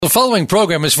The following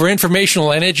program is for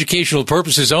informational and educational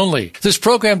purposes only. This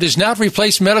program does not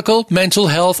replace medical, mental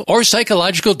health, or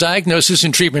psychological diagnosis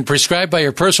and treatment prescribed by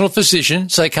your personal physician,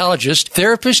 psychologist,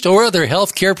 therapist, or other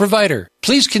health care provider.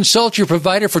 Please consult your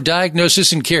provider for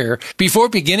diagnosis and care before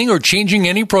beginning or changing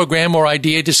any program or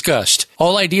idea discussed.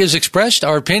 All ideas expressed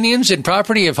are opinions and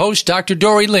property of host Dr.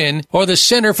 Dory Lynn or the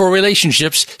Center for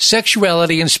Relationships,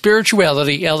 Sexuality, and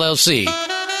Spirituality, LLC.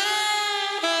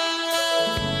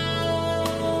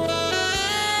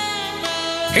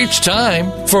 It's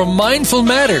time for Mindful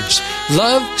Matters,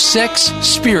 Love, Sex,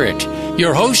 Spirit.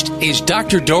 Your host is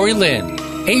Dr. Dory Lynn.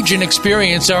 Age and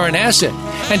experience are an asset,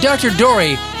 and Dr.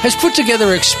 Dory has put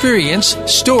together experience,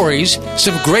 stories,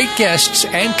 some great guests,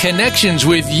 and connections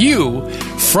with you,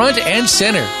 front and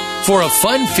center, for a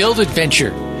fun-filled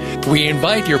adventure. We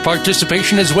invite your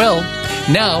participation as well.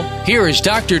 Now, here is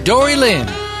Dr. Dory Lynn.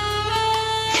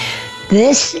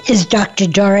 This is Dr.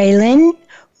 Dory Lynn.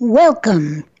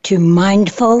 Welcome to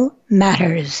Mindful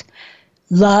Matters,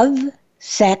 Love,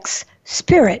 Sex,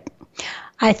 Spirit.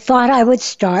 I thought I would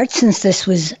start, since this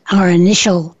was our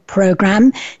initial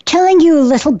program, telling you a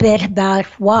little bit about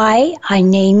why I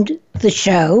named the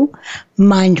show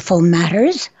Mindful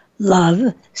Matters,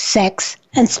 Love, Sex,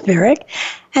 and Spirit,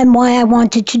 and why I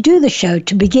wanted to do the show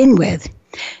to begin with.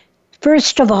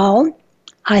 First of all,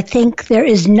 I think there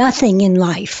is nothing in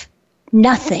life,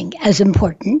 nothing as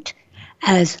important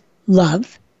as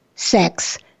love,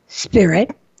 sex,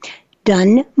 spirit,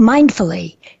 done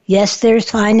mindfully. Yes, there's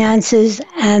finances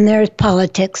and there's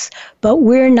politics, but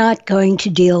we're not going to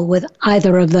deal with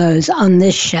either of those on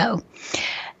this show.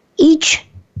 Each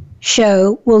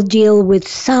show will deal with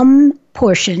some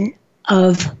portion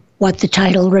of what the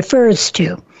title refers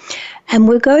to. And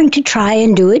we're going to try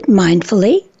and do it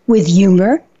mindfully, with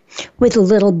humor, with a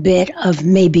little bit of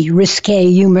maybe risque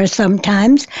humor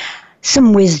sometimes,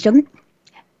 some wisdom,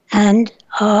 and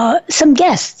some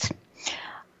guests.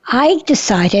 I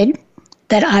decided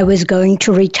that I was going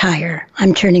to retire.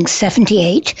 I'm turning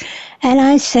 78, and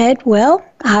I said, well,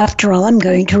 after all, I'm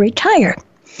going to retire.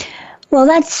 Well,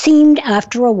 that seemed,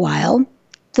 after a while,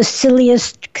 the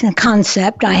silliest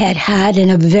concept I had had in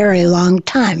a very long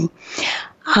time.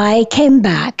 I came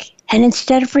back, and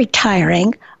instead of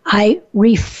retiring, I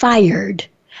refired,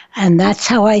 and that's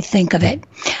how I think of it.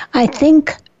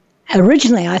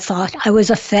 Originally, I thought I was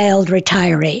a failed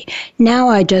retiree. Now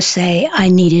I just say I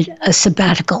needed a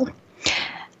sabbatical.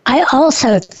 I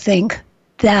also think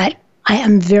that I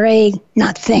am very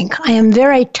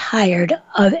tired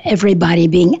of everybody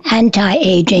being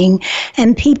anti-aging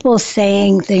and people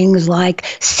saying things like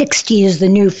 60 is the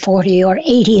new 40 or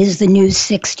 80 is the new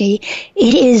 60.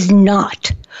 It is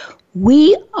not.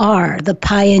 We are the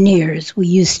pioneers we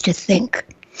used to think.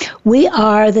 We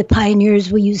are the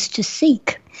pioneers we used to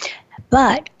seek.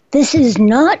 But this is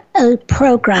not a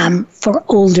program for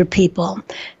older people.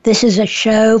 This is a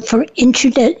show for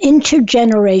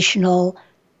intergenerational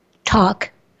talk,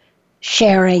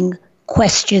 sharing,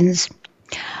 questions.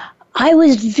 I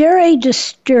was very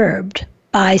disturbed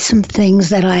by some things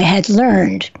that I had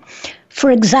learned.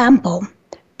 For example,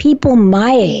 people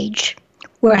my age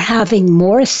were having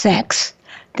more sex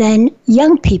than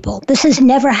young people. This has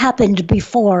never happened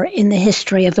before in the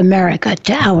history of America,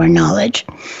 to our knowledge.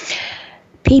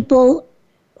 People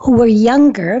who were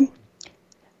younger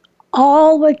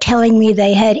all were telling me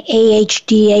they had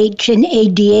ADHD and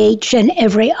ADHD and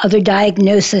every other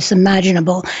diagnosis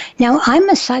imaginable. Now, I'm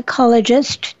a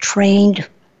psychologist trained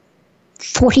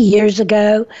 40 years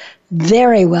ago,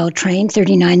 very well trained,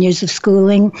 39 years of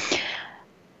schooling.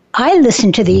 I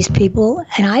listened to these people,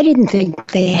 and I didn't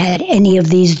think they had any of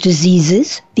these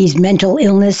diseases, these mental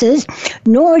illnesses,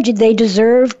 nor did they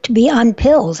deserve to be on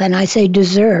pills, and I say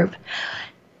deserve.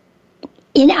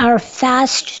 In our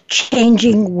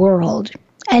fast-changing world,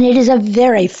 and it is a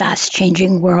very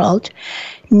fast-changing world,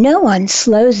 no one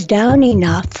slows down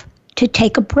enough to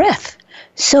take a breath.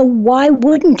 So why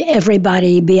wouldn't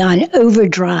everybody be on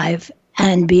overdrive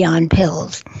and be on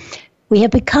pills? We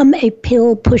have become a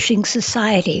pill-pushing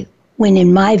society, when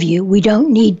in my view, we don't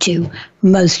need to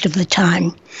most of the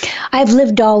time. I've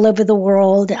lived all over the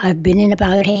world. I've been in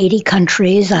about 80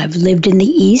 countries. I've lived in the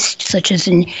East, such as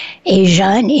in Asia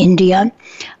and India.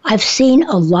 I've seen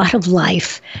a lot of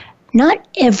life. Not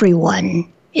everyone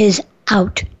is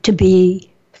out to be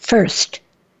first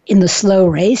in the slow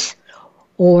race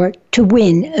or to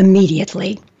win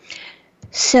immediately.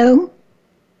 So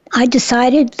I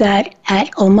decided that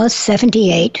at almost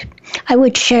 78, I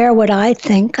would share what I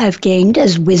think I've gained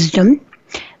as wisdom,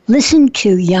 listen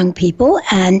to young people,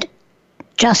 and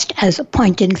just as a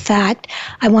point in fact,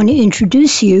 I want to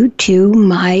introduce you to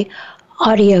my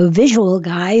audio-visual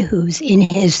guy who's in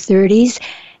his 30s,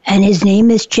 and his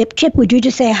name is Chip. Chip, would you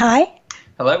just say hi?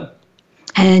 Hello.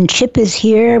 And Chip is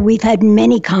here. We've had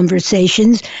many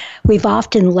conversations. We've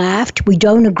often laughed. We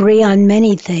don't agree on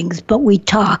many things, but we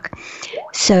talk.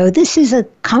 So this is a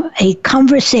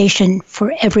conversation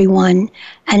for everyone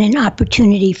and an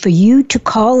opportunity for you to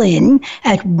call in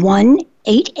at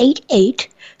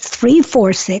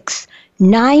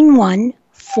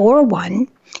 1-888-346-9141.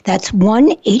 That's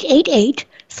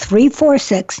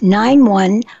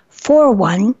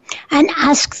 1-888-346-9141. And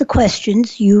ask the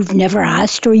questions you've never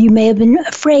asked or you may have been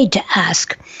afraid to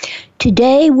ask.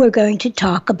 Today we're going to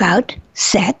talk about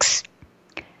sex.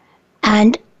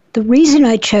 And the reason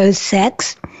I chose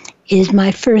sex is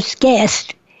my first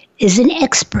guest is an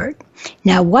expert.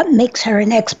 Now, what makes her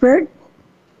an expert?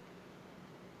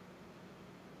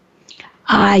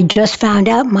 I just found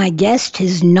out my guest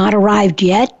has not arrived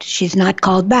yet. She's not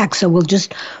called back, so we'll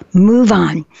just move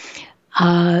on.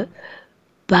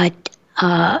 But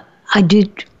I do,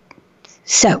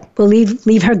 so we'll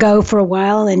leave her go for a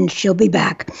while and she'll be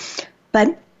back.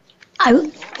 But I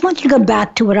want to go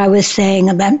back to what I was saying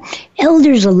about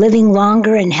elders are living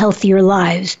longer and healthier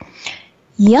lives.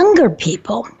 Younger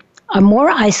people are more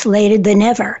isolated than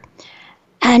ever.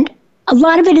 And a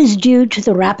lot of it is due to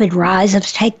the rapid rise of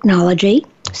technology,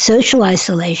 social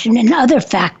isolation, and other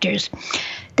factors.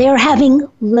 They are having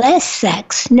less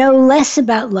sex, know less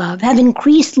about love, have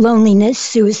increased loneliness,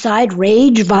 suicide,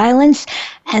 rage, violence,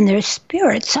 and their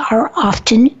spirits are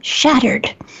often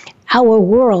shattered. Our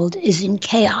world is in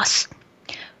chaos.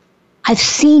 I've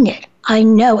seen it. I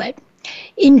know it.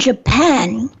 In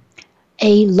Japan,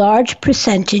 a large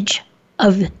percentage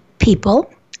of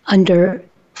people under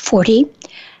 40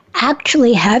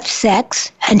 actually have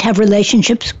sex and have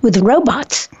relationships with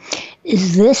robots.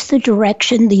 Is this the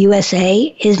direction the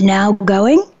USA is now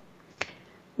going?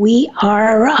 We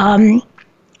are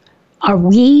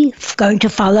we going to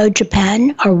follow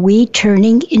Japan? Are we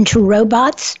turning into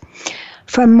robots?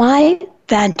 From my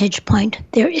vantage point,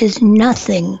 there is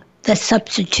nothing that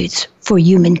substitutes for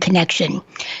human connection.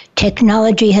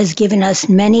 Technology has given us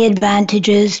many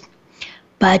advantages,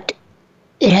 but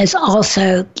it has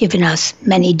also given us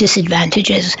many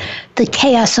disadvantages. The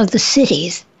chaos of the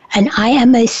cities. And I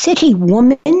am a city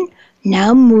woman,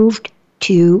 now moved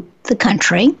to the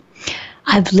country.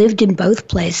 I've lived in both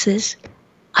places.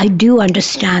 I do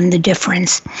understand the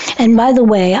difference. And by the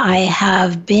way, I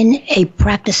have been a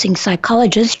practicing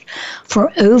psychologist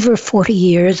for over 40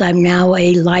 years. I'm now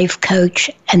a life coach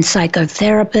and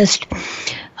psychotherapist.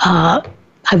 I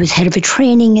was head of a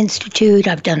training institute.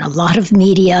 I've done a lot of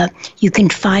media. You can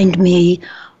find me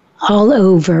all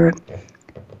over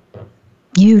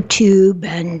YouTube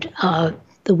and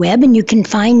the web, and you can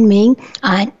find me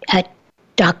at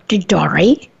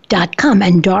drdori.com.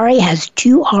 And Dori has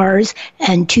 2 R's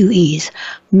and 2 E's.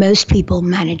 Most people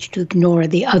manage to ignore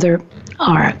the other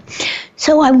R.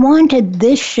 So I wanted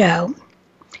this show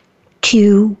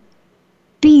to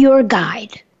be your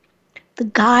guide, the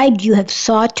guide you have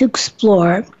sought to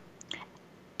explore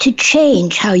to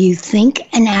change how you think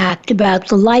and act about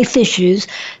the life issues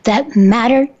that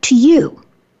matter to you.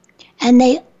 And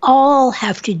they all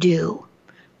have to do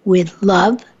with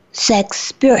love, sex,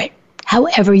 spirit,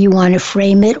 however you want to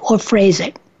frame it or phrase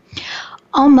it.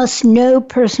 Almost no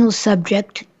personal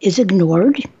subject is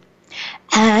ignored,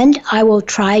 and I will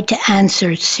try to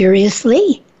answer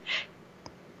seriously,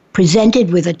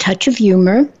 presented with a touch of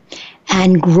humor,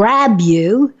 and grab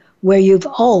you where you've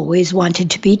always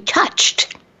wanted to be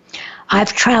touched.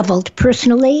 I've traveled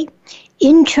personally,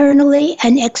 internally,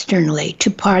 and externally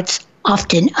to parts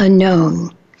often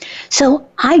unknown. So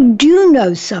I do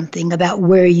know something about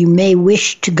where you may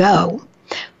wish to go,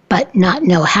 but not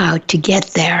know how to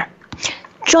get there.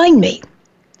 Join me.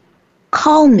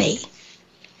 Call me.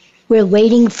 We're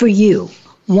waiting for you.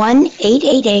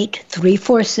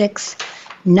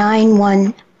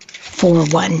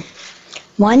 1-888-346-9141.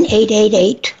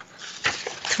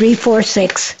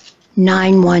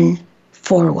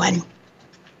 1-888-346-9141.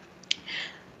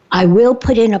 I will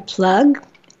put in a plug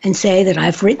and say that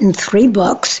I've written 3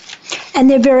 books, and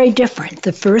they're very different.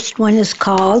 The first one is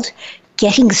called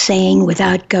Getting Sane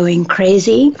Without Going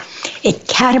Crazy. It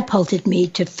catapulted me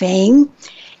to fame.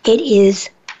 It is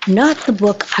not the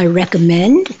book I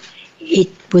recommend.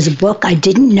 It was a book I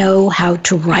didn't know how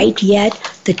to write yet.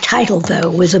 The title,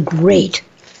 though, was a great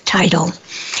title.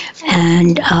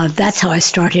 And that's how I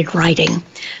started writing.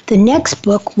 The next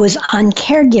book was on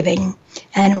caregiving,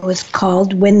 and it was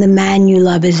called When the Man You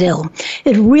Love Is Ill.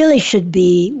 It really should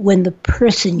be When the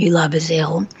Person You Love Is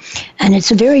Ill. And it's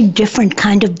a very different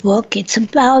kind of book. It's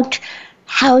about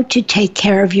how to take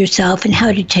care of yourself and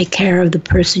how to take care of the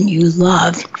person you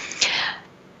love.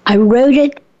 I wrote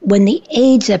it when the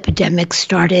AIDS epidemic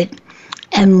started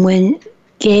and when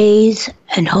gays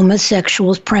and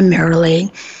homosexuals primarily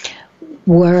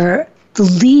were the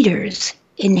leaders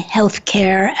in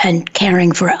healthcare and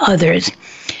caring for others.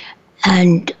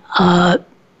 And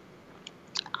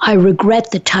I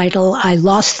regret the title. I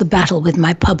lost the battle with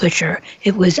my publisher.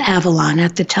 It was Avalon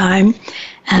at the time,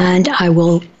 and I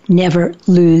will never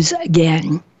lose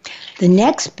again. The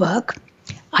next book,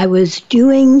 I was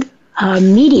doing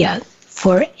media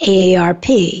for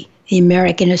AARP, the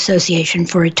American Association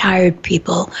for Retired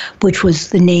People, which was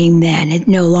the name then. It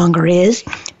no longer is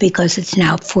because it's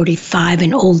now 45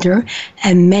 and older,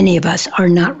 and many of us are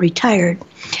not retired.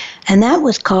 And that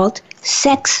was called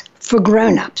Sex for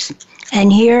Grown-Ups.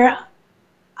 And here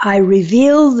I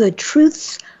reveal the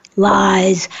truths,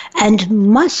 lies, and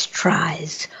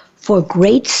must-tries for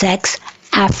great sex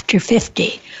after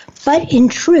 50. But in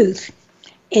truth,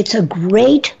 it's a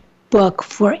great book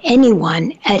for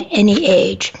anyone at any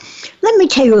age. Let me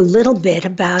tell you a little bit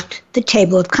about the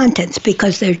table of contents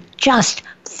because they're just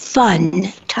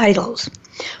fun titles.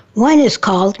 One is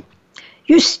called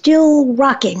You're Still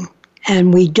Rocking,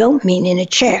 and we don't mean in a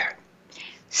chair.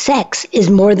 Sex is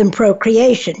more than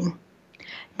procreation.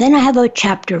 Then I have a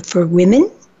chapter for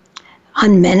women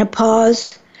on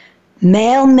menopause,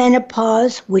 male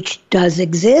menopause, which does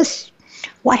exist,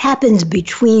 what happens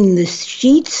between the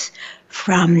sheets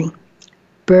from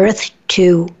birth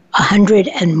to 100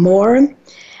 and more,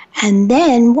 and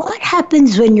then what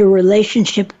happens when your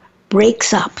relationship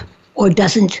breaks up or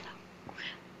doesn't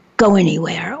go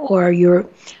anywhere, or you're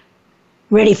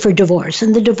ready for divorce.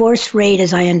 And the divorce rate,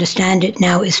 as I understand it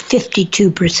now, is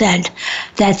 52%.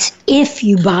 That's if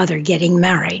you bother getting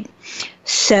married.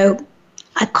 So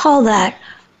I call that,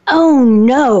 oh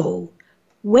no,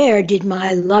 where did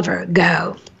my lover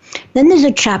go? Then there's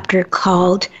a chapter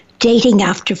called Dating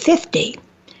After 50.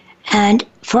 And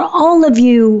for all of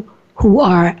you who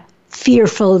are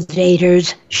fearful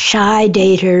daters, shy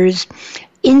daters,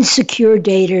 insecure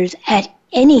daters at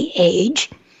any age,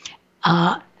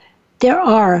 there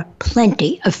are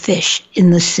plenty of fish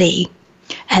in the sea,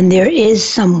 and there is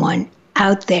someone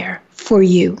out there for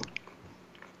you.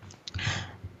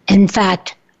 In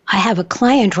fact, I have a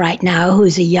client right now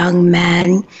who's a young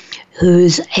man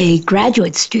who's a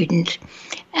graduate student,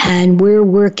 and we're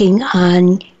working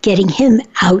on getting him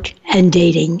out and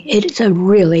dating. It's a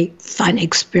really fun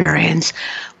experience.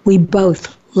 We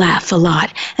both laugh a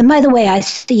lot. And by the way, I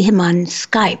see him on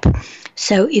Skype.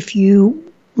 So if you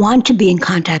want to be in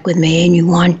contact with me and you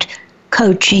want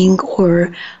coaching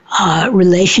or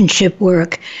relationship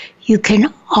work, you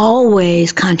can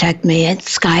always contact me at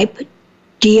Skype,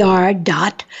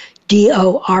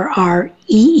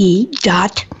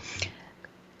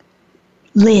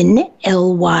 dr.dorree.lynn,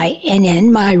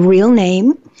 L-Y-N-N, my real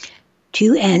name,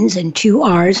 2 N's and 2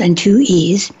 R's and 2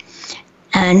 E's.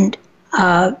 And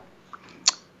I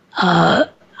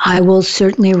will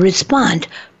certainly respond.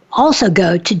 Also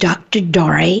go to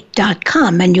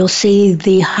drdorree.com and you'll see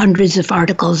the hundreds of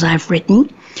articles I've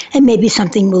written, and maybe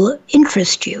something will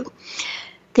interest you.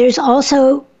 There's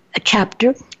also a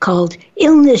chapter called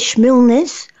Illness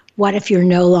Schmillness, What If You're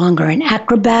No Longer an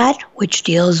Acrobat, which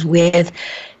deals with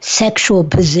sexual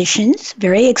positions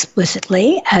very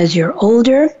explicitly as you're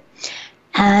older.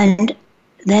 And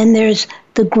then there's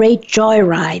The Great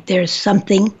Joyride. There's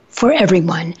something for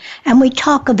everyone. And we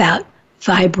talk about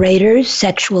vibrators,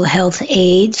 sexual health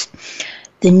aids,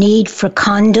 the need for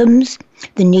condoms,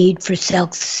 the need for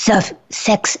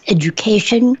sex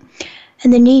education,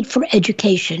 and the need for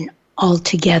education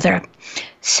altogether.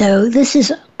 So this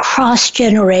is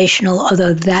cross-generational,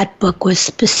 although that book was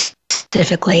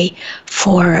specifically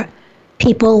for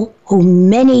people who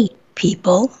many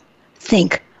people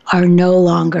think are no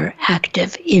longer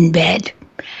active in bed.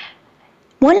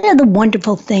 One of the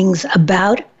wonderful things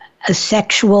about a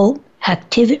sexual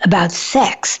activity, about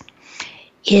sex,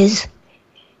 is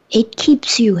it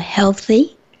keeps you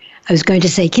healthy. I was going to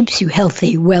say keeps you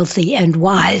healthy, wealthy, and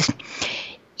wise.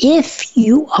 If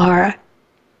you are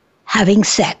having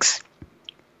sex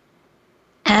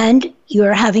and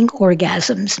you're having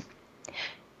orgasms,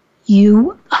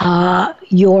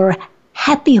 your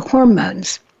happy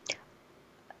hormones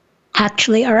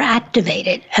actually are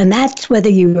activated. And that's whether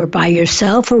you are by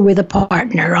yourself or with a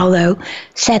partner, although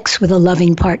sex with a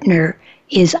loving partner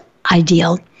is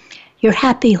ideal. Your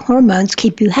happy hormones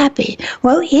keep you happy.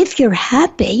 Well, if you're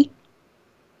happy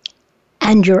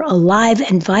and you're alive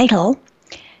and vital,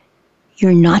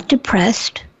 you're not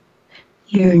depressed,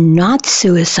 you're not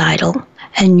suicidal,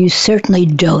 and you certainly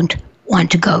don't want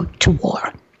to go to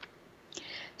war.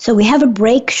 So we have a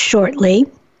break shortly.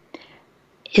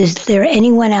 Is there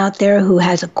anyone out there who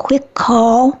has a quick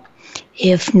call?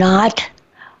 If not,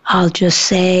 I'll just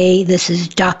say this is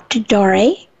Dr.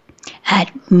 Dory at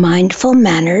Mindful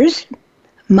Matters,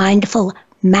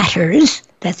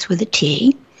 that's with a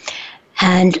T.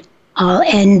 And I'll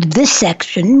end this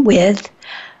section with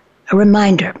a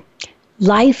reminder.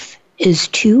 Life is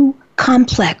too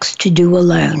complex to do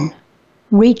alone.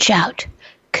 Reach out.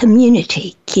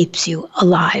 Community keeps you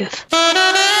alive.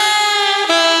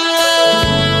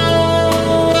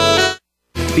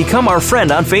 Become our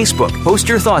friend on Facebook. Post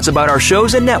your thoughts about our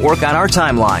shows and network on our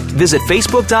timeline. Visit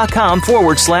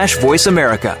facebook.com/Voice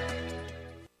America.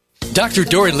 Dr.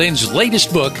 Dory Lynn's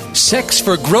latest book, Sex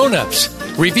for Grown-Ups,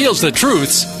 reveals the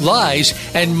truths, lies,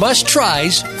 and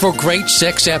must-tries for great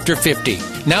sex after 50.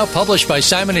 Now published by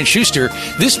Simon & Schuster,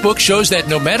 this book shows that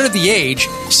no matter the age,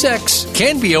 sex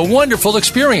can be a wonderful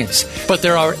experience, but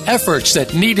there are efforts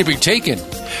that need to be taken.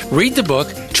 Read the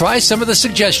book, try some of the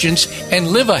suggestions, and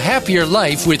live a happier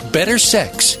life with better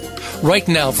sex. Right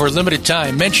now, for a limited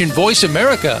time, mention Voice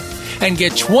America and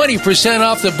get 20%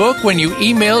 off the book when you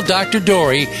email Dr.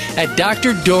 Dory at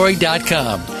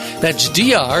drdory.com. That's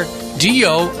DRDORREE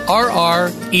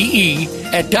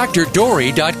at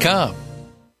drdory.com.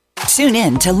 Tune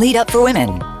in to Lead Up for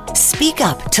Women. Speak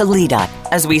up to lead up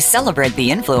as we celebrate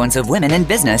the influence of women in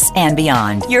business and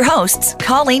beyond. Your hosts,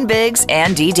 Colleen Biggs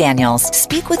and Dee Daniels,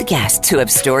 speak with guests who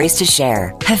have stories to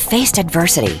share, have faced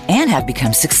adversity, and have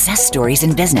become success stories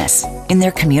in business, in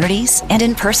their communities, and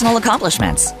in personal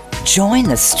accomplishments. Join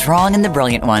the strong and the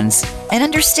brilliant ones and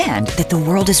understand that the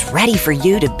world is ready for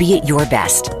you to be at your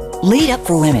best. Lead Up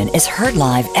for Women is heard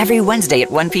live every Wednesday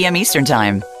at 1 p.m. Eastern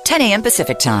Time, 10 a.m.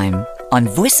 Pacific Time on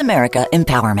Voice America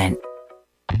Empowerment.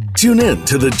 Tune in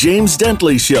to The James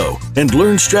Dentley Show and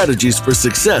learn strategies for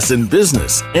success in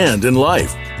business and in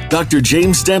life. Dr.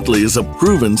 James Dentley is a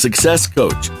proven success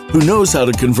coach who knows how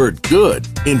to convert good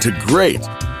into great.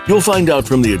 You'll find out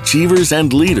from the achievers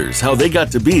and leaders how they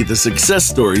got to be the success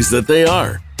stories that they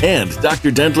are. And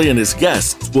Dr. Dentley and his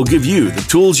guests will give you the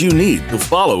tools you need to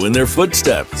follow in their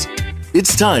footsteps.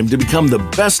 It's time to become the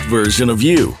best version of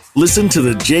you. Listen to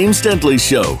The James Dentley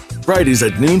Show, Fridays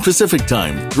at noon Pacific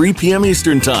Time, 3 p.m.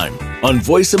 Eastern Time on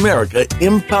Voice America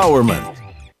Empowerment.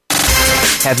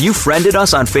 Have you friended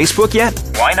us on Facebook yet?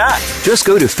 Why not? Just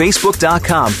go to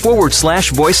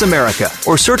facebook.com/Voice America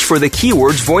or search for the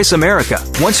keywords Voice America.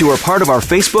 Once you are part of our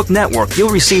Facebook network,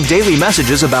 you'll receive daily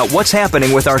messages about what's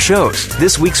happening with our shows,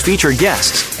 this week's featured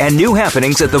guests, and new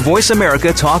happenings at the Voice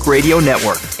America Talk Radio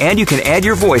Network. And you can add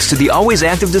your voice to the always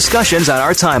active discussions on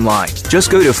our timeline. Just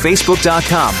go to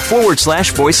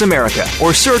facebook.com/Voice America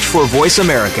or search for Voice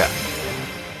America.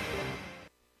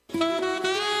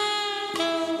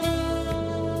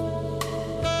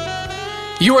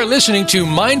 You are listening to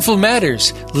Mindful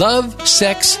Matters, Love,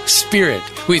 Sex, Spirit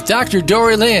with Dr.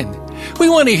 Dory Lynn. We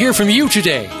want to hear from you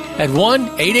today at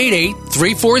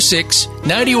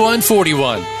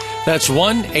 1-888-346-9141. That's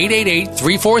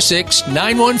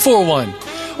 1-888-346-9141.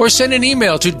 Or send an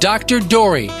email to Dr.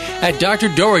 Dory at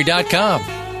drdory.com.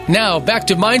 Now, back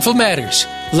to Mindful Matters,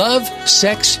 Love,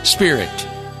 Sex, Spirit.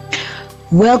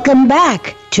 Welcome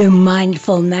back to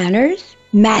Mindful Matters.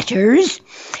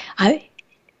 I'm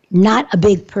not a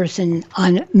big person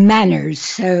on manners,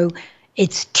 so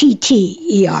it's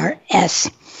TTERS.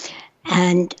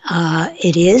 And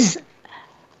it is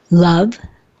love,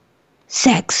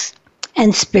 sex,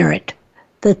 and spirit.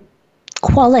 The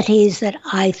qualities that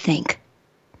I think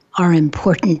are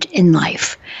important in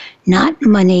life. Not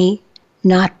money,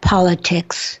 not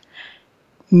politics,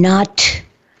 not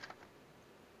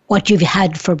what you've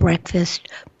had for breakfast,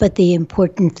 but the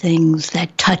important things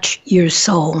that touch your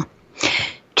soul.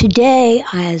 Today,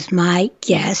 as my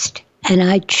guest, and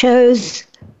I chose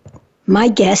my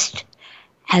guest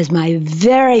as my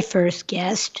very first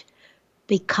guest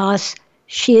because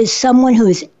she is someone who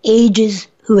has aged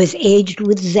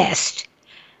with zest,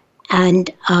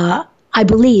 and I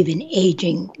believe in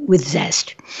aging with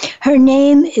zest. Her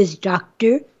name is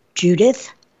Dr.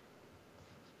 Judith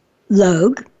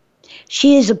Logue.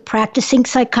 She is a practicing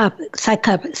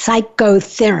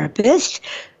psychotherapist,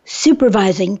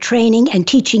 supervising, training, and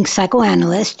teaching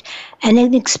psychoanalyst, and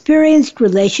an experienced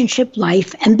relationship,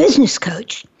 life, and business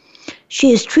coach.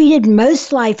 She has treated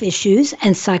most life issues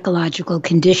and psychological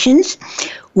conditions.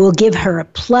 We'll give her a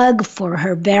plug for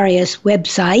her various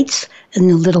websites in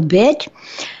a little bit.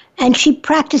 And she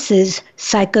practices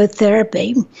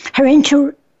psychotherapy.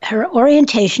 Her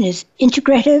orientation is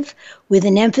integrative with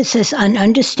an emphasis on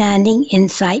understanding,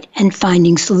 insight, and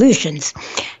finding solutions.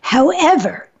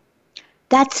 However,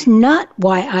 That's not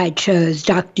why I chose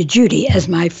Dr. Judy as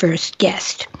my first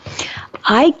guest.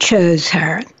 I chose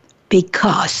her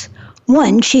because,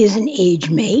 one, she is an age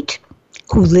mate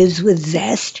who lives with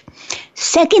zest.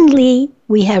 Secondly,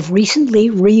 we have recently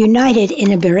reunited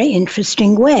in a very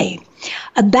interesting way.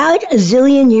 About a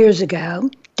zillion years ago,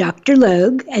 Dr.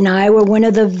 Logue and I were one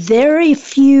of the very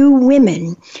few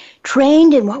women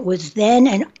trained in what was then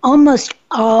an almost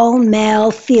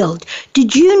all-male field.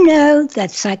 Did you know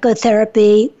that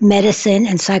psychotherapy, medicine,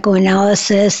 and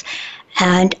psychoanalysis,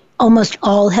 and almost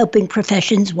all helping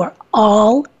professions were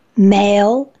all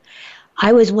male?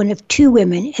 I was one of two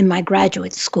women in my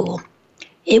graduate school.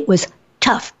 It was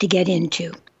tough to get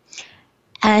into.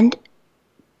 And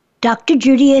Dr.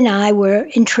 Judy and I were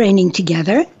in training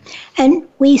together, and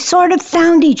we sort of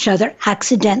found each other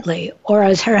accidentally, or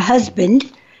as her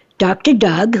husband, Dr.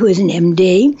 Doug, who is an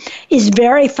MD, is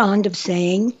very fond of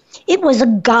saying, it was a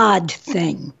God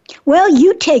thing. Well,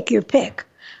 you take your pick.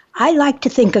 I like to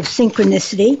think of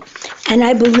synchronicity, and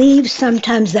I believe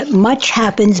sometimes that much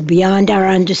happens beyond our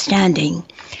understanding.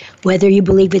 Whether you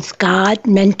believe it's God,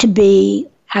 meant to be,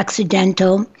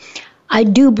 accidental, I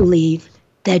do believe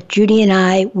that Judy and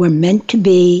I were meant to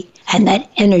be, and that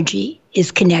energy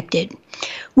is connected.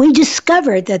 We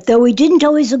discovered that though we didn't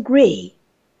always agree,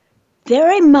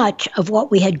 very much of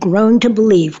what we had grown to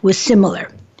believe was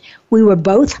similar. We were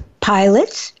both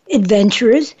pilots,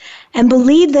 adventurers, and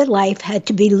believed that life had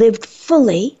to be lived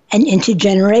fully and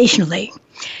intergenerationally.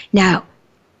 Now,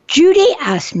 Judy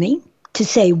asked me to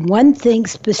say one thing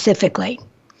specifically.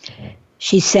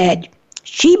 She said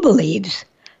she believes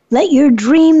let your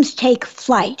dreams take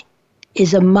flight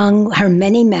is among her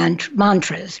many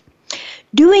mantras.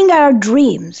 Doing our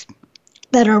dreams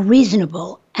that are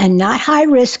reasonable and not high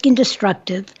risk and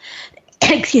destructive,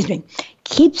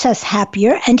 keeps us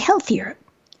happier and healthier.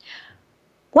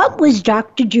 What was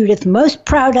Dr. Judith most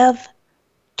proud of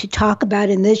to talk about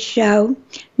in this show?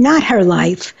 Not her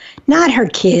life, not her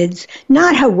kids,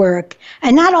 not her work,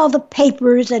 and not all the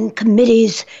papers and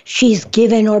committees she's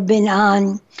given or been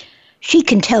on. She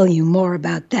can tell you more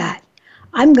about that.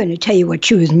 I'm going to tell you what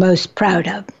she was most proud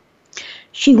of.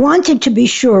 She wanted to be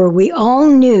sure we all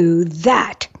knew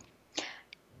that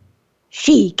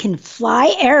she can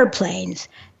fly airplanes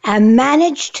and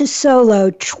managed to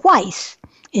solo twice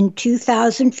in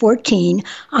 2014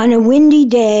 on a windy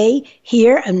day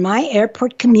here on my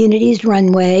airport community's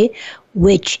runway,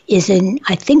 which is in,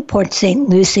 I think, Port St.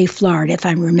 Lucie, Florida, if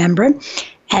I remember,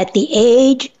 at the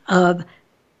age of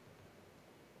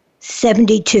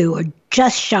 72, or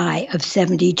just shy of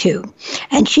 72.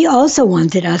 And she also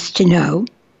wanted us to know,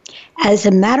 as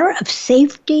a matter of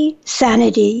safety,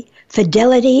 sanity,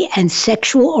 fidelity, and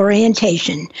sexual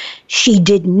orientation, she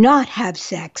did not have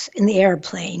sex in the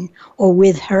airplane or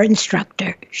with her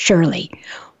instructor, Shirley.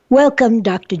 Welcome,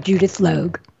 Dr. Judith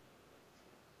Logue.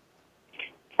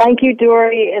 Thank you,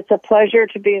 Dory. It's a pleasure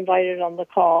to be invited on the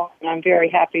call, and I'm very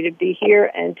happy to be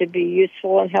here and to be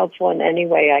useful and helpful in any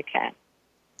way I can.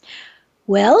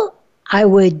 Well, I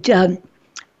wanted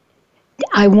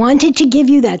to give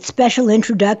you that special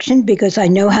introduction because I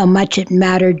know how much it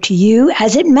mattered to you,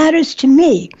 as it matters to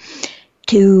me,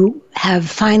 to have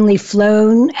finally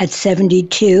flown at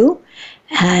 72.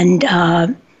 And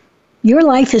your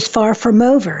life is far from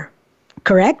over,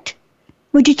 correct?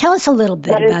 Would you tell us a little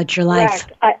bit about your life?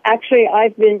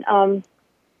 I've been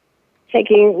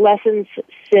taking lessons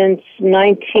since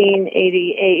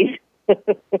 1988.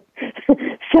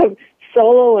 So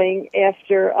soloing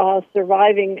after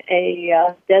surviving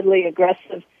a deadly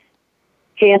aggressive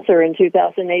cancer in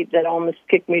 2008 that almost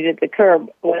kicked me to the curb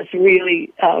was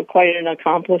really quite an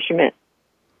accomplishment.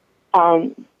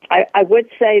 I would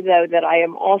say, though, that I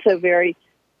am also very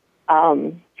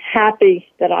happy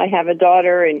that I have a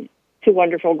daughter and two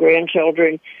wonderful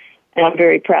grandchildren, and I'm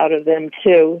very proud of them,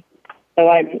 too. So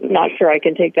I'm not sure I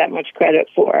can take that much credit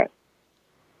for it.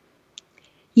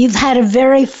 You've had a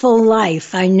very full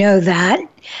life, I know that,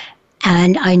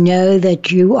 and I know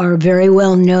that you are very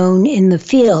well known in the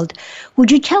field.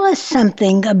 Would you tell us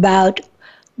something about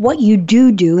what you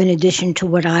do in addition to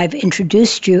what I've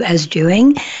introduced you as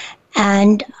doing,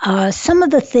 and some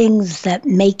of the things that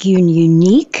make you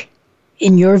unique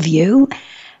in your view?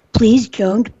 Please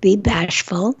don't be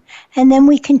bashful, and then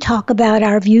we can talk about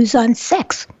our views on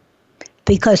sex,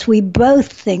 because we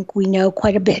both think we know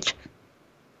quite a bit.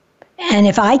 And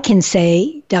if I can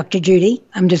say, Dr. Judy,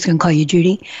 I'm just going to call you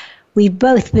Judy, we've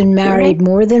both been married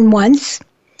more than once.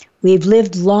 We've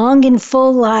lived long and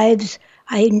full lives.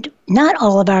 Not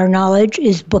all of our knowledge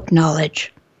is book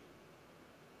knowledge.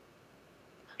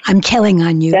 I'm telling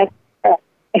on you.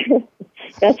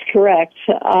 That's correct.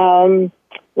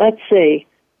 Let's see.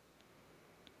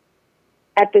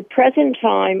 at the present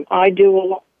time, I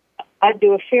do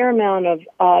a fair amount of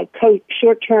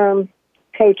short-term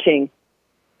coaching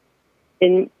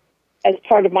as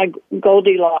part of my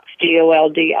Goldilocks,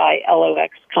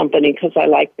 Goldilocks company, because I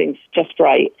like things just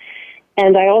right.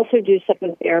 And I also do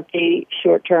psychotherapy,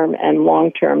 short-term and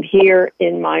long-term, here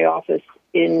in my office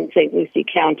in St. Lucie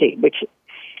County, which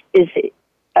is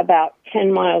about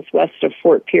 10 miles west of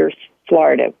Fort Pierce,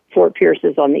 Florida. Fort Pierce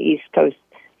is on the East Coast,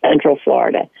 Central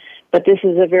Florida. But this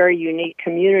is a very unique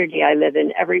community I live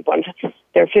in.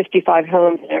 There are 55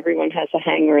 homes, and everyone has a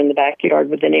hangar in the backyard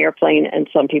with an airplane, and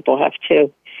some people have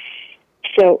two.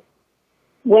 So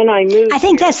when I moved... I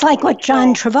think that's like what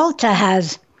John Travolta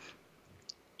has.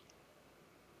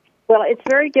 Well, it's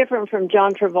very different from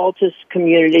John Travolta's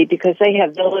community because they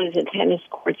have villas and tennis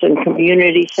courts and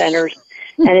community centers,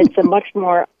 and it's a much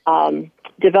more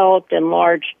developed and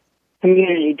large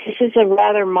community. This is a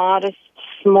rather modest,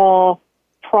 small,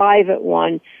 private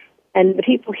one, and the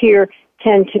people here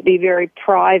tend to be very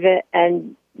private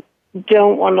and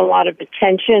don't want a lot of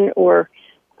attention or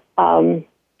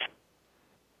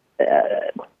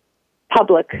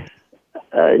public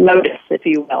notice, if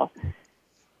you will.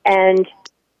 And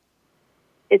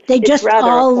they just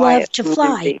all love to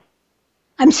fly.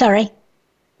 I'm sorry.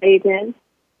 Say again?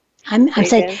 I'm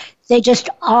saying they just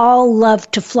all love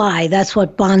to fly. That's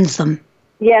what bonds them.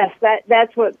 Yes,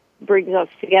 that's what brings us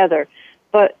together.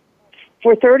 But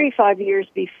for 35 years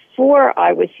before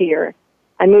I was here,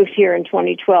 I moved here in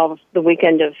 2012, the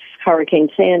weekend of Hurricane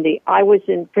Sandy. I was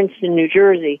in Princeton, New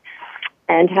Jersey,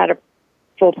 and had a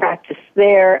full practice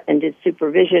there and did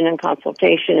supervision and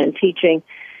consultation and teaching.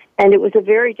 And it was a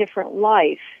very different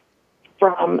life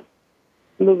from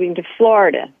moving to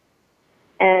Florida.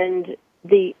 And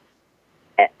the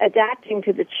adapting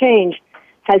to the change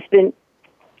has been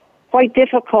quite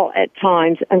difficult at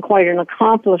times and quite an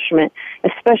accomplishment,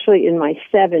 especially in my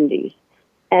 70s.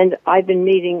 And I've been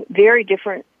meeting very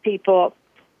different people,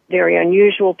 very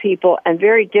unusual people, and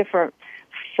very different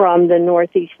from the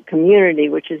Northeast community,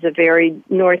 which is a very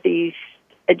Northeast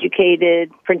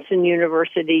educated Princeton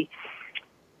University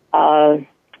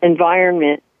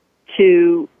environment,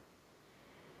 to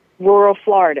rural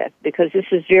Florida, because this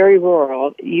is very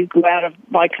rural. You go out of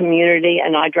my community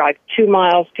and I drive 2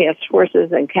 miles past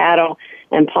horses and cattle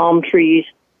and palm trees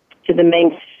to the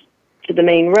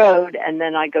main road, and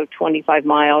then I go 25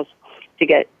 miles to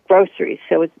get groceries.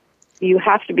 So you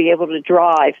have to be able to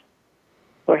drive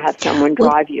or have someone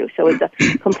drive you. So it's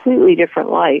a completely different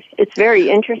life. It's very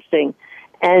interesting.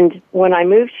 And when I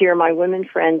moved here, my women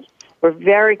friends were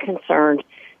very concerned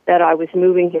that I was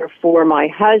moving here for my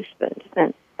husband.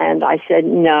 And I said,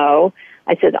 no.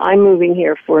 I said, I'm moving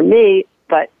here for me,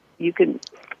 but you can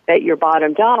bet your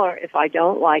bottom dollar if I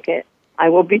don't like it, I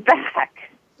will be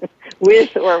back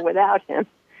with or without him.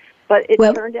 But it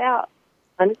turned out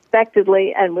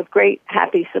unexpectedly and with great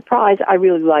happy surprise, I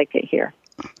really like it here.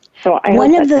 So I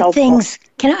one of the things,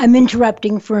 I'm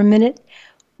interrupting for a minute.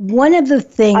 One of the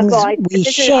things we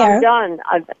share... I'm done.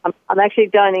 I'm actually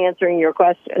done answering your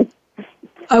question.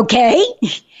 Okay.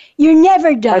 You're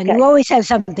never done. Okay. You always have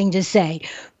something to say.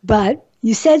 But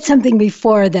you said something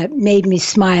before that made me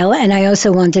smile, and I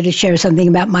also wanted to share something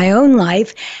about my own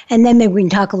life, and then maybe we can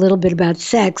talk a little bit about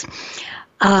sex.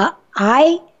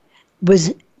 I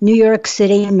was New York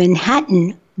City,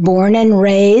 Manhattan, born and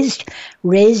raised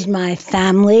my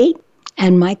family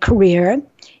and my career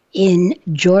in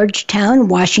Georgetown,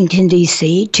 Washington,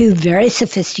 D.C., two very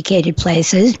sophisticated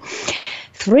places.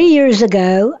 3 years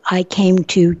ago, I came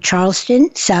to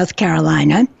Charleston, South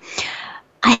Carolina.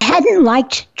 I hadn't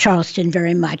liked Charleston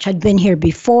very much. I'd been here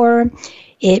before.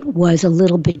 It was a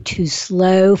little bit too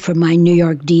slow for my New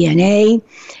York DNA.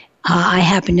 I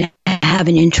happen to have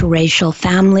an interracial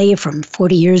family from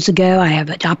 40 years ago. I have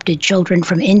adopted children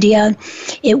from India.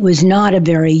 It was not a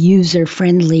very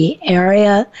user-friendly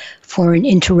area for an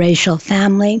interracial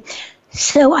family.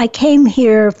 So I came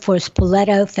here for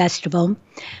Spoleto Festival.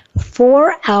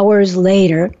 4 hours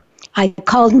later, I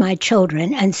called my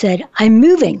children and said, I'm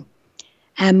moving.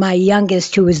 And my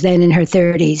youngest, who was then in her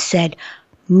 30s, said,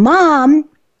 Mom,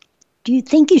 do you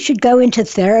think you should go into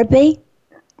therapy?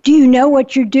 Do you know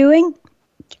what you're doing?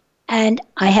 And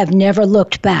I have never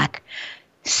looked back.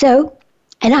 So,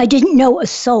 and I didn't know a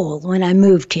soul when I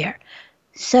moved here.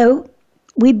 So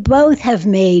we both have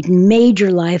made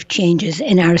major life changes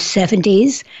in our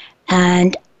 70s,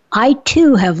 and I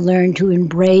too have learned to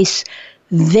embrace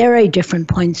very different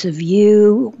points of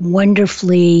view,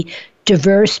 wonderfully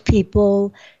diverse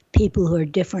people who are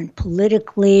different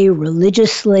politically,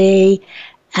 religiously,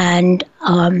 and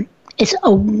it's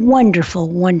a wonderful,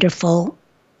 wonderful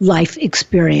life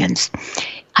experience.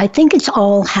 I think it's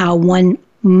all how one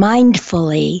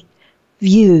mindfully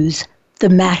views the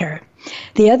matter.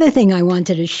 The other thing I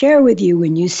wanted to share with you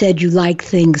when you said you like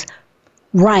things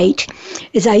right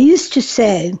is I used to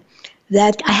say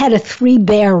that I had a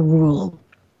 3-bear rule.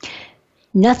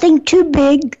 Nothing too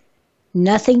big,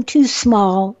 nothing too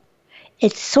small.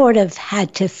 It sort of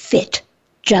had to fit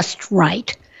just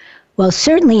right. Well,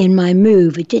 certainly in my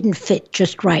move, it didn't fit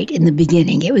just right in the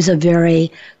beginning. It was a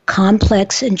very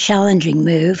complex and challenging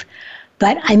move,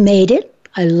 but I made it.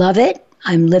 I love it.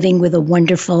 I'm living with a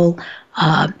wonderful,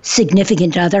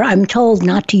 significant other. I'm told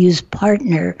not to use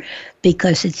partner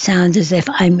because it sounds as if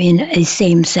I'm in a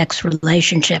same-sex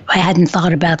relationship. I hadn't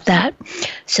thought about that.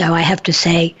 So I have to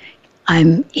say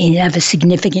I have a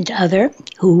significant other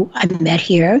who I met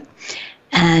here.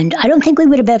 And I don't think we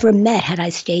would have ever met had I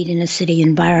stayed in a city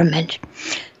environment.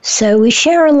 So we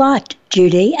share a lot,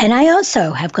 Judy. And I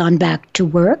also have gone back to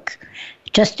work,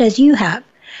 just as you have.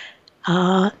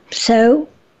 So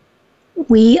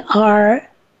we are,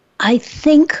 I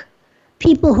think,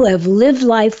 people who have lived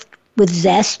life with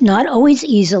zest, not always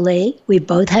easily. We've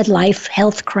both had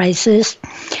health crisis.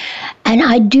 And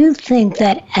I do think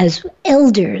that as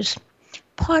elders,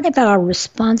 part of our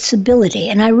responsibility,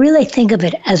 and I really think of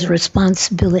it as a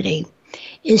responsibility,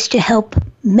 is to help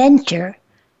mentor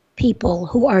people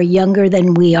who are younger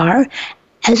than we are,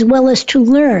 as well as to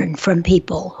learn from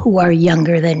people who are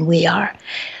younger than we are.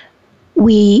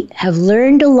 We have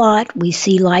learned a lot. We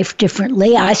see life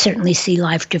differently. I certainly see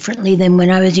life differently than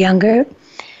when I was younger.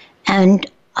 And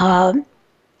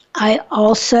I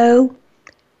also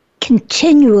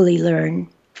continually learn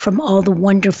from all the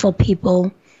wonderful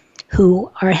people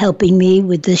who are helping me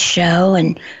with this show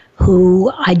and who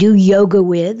I do yoga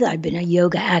with. I've been a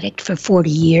yoga addict for 40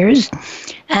 years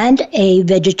and a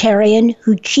vegetarian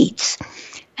who cheats.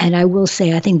 And I will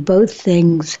say, I think both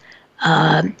things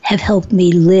have helped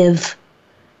me live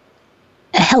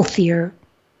a healthier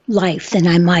life than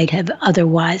I might have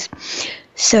otherwise.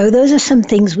 So those are some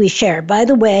things we share. By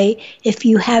the way, if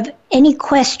you have any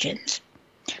questions,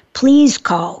 please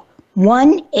call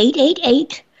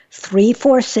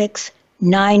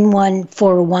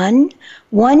 1-888-346-9141,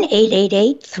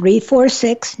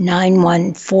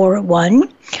 1-888-346-9141,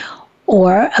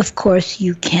 or, of course,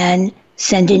 you can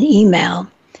send an email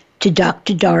to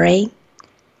Dr. Dorrie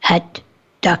at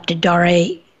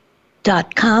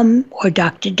drdorrie.com or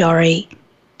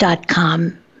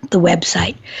drdorrie.com, the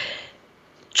website.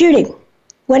 Judy,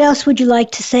 what else would you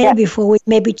like to say before we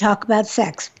maybe talk about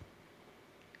sex?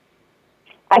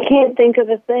 I can't think of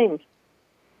a thing.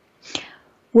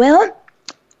 Well,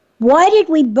 why did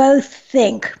we both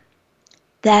think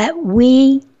that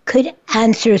we could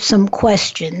answer some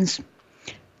questions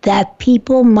that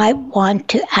people might want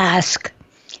to ask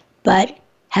but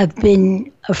have been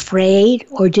afraid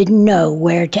or didn't know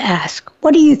where to ask?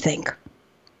 What do you think?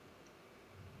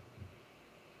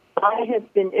 I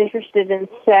have been interested in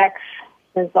sex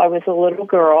since I was a little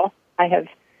girl. I have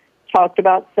talked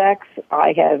about sex.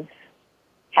 I have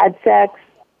had sex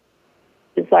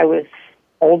since I was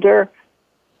older.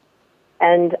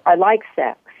 And I like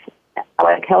sex. I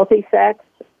like healthy sex.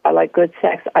 I like good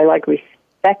sex. I like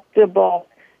respectable.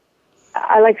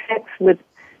 I like sex with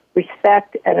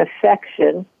respect and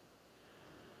affection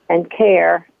and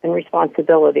care and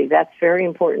responsibility. That's very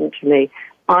important to me.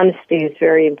 Honesty is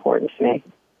very important to me.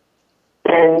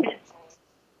 And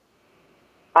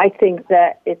I think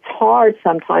that it's hard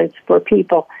sometimes for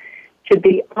people to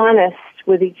be honest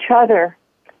with each other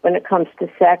when it comes to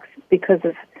sex because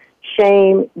of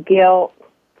shame, guilt,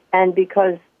 and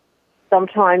because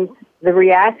sometimes the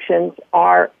reactions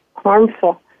are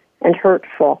harmful and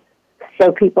hurtful.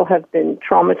 So people have been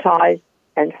traumatized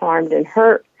and harmed and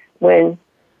hurt when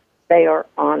they are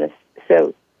honest.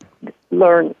 So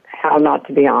learn how not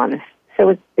to be honest.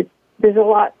 So there's a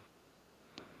lot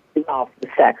involved with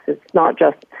sex. It's not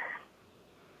just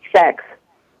sex.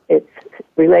 It's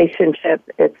relationship.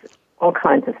 It's all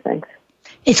kinds of things.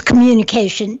 It's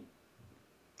communication.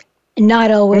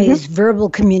 Not always verbal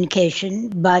communication,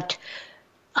 but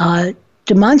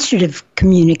demonstrative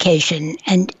communication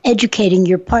and educating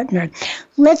your partner.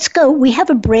 Let's go. We have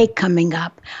a break coming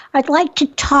up. I'd like to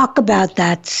talk about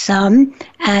that some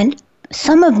and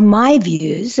some of my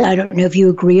views, I don't know if you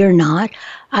agree or not,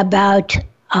 about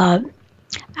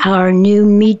our new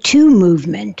Me Too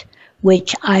movement,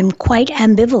 which I'm quite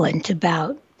ambivalent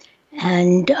about.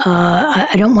 And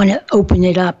I don't want to open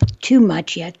it up too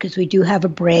much yet because we do have a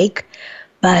break,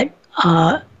 but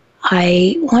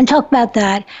I want to talk about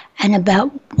that and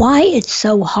about why it's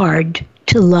so hard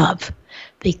to love,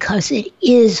 because it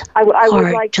is I hard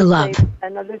would like to love. Say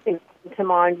another thing to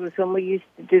mind was when we used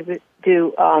to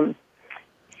do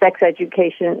sex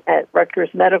education at Rutgers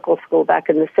Medical School back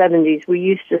in the 70s, we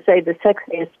used to say the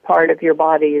sexiest part of your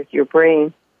body is your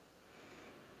brain.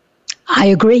 I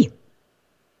agree.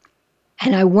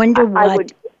 And I wonder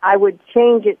what... I would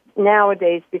change it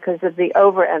nowadays because of the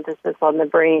overemphasis on the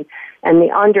brain and the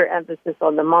underemphasis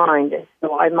on the mind.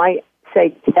 So I might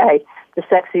say today the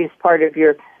sexiest part of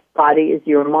your body is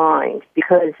your mind,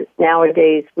 because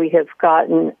nowadays we have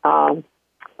gotten a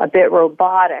bit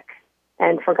robotic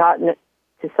and forgotten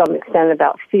to some extent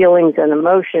about feelings and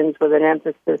emotions, with an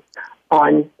emphasis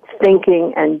on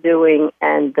thinking and doing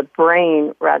and the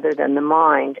brain rather than the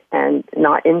mind, and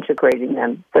not integrating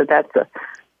them. So that's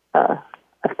a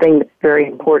thing that's very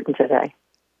important today.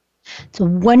 It's a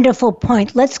wonderful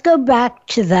point. Let's go back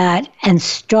to that and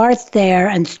start there,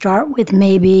 and start with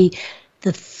maybe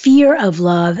the fear of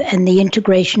love and the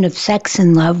integration of sex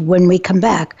and love when we come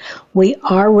back. We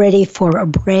are ready for a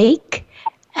break,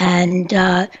 and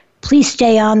please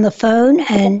stay on the phone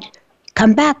and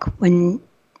come back when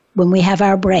we have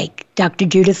our break. Dr.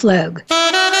 Judith Logue.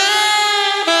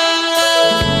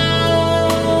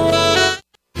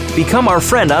 Become our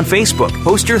friend on Facebook.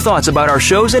 Post your thoughts about our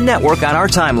shows and network on our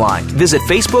timeline. Visit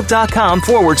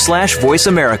Facebook.com/Voice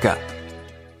America.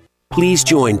 Please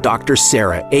join Dr.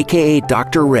 Sarah, a.k.a.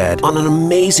 Dr. Red, on an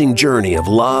amazing journey of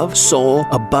love, soul,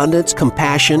 abundance,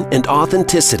 compassion, and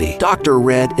authenticity. Dr.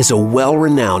 Red is a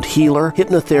well-renowned healer,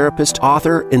 hypnotherapist,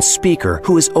 author, and speaker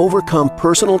who has overcome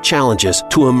personal challenges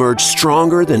to emerge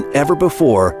stronger than ever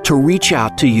before, to reach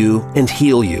out to you and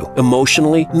heal you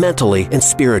emotionally, mentally, and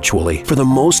spiritually for the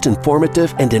most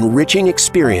informative and enriching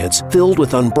experience filled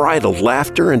with unbridled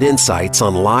laughter and insights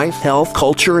on life, health,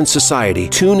 culture, and society.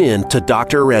 Tune in to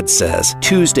Dr. Red Says,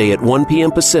 Tuesday at 1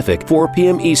 p.m. Pacific, 4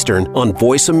 p.m. Eastern on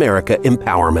Voice America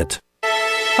Empowerment.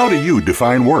 How do you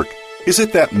define work? Is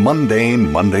it that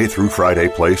mundane Monday through Friday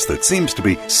place that seems to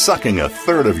be sucking a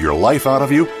third of your life out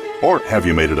of you? Or have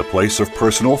you made it a place of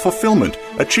personal fulfillment,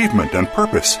 achievement, and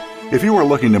purpose? If you are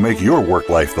looking to make your work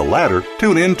life the latter,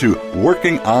 tune in to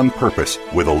Working on Purpose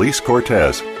with Elise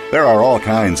Cortez. There are all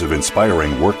kinds of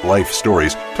inspiring work-life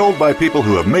stories told by people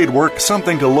who have made work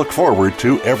something to look forward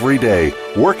to every day.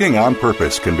 Working on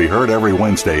Purpose can be heard every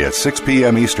Wednesday at 6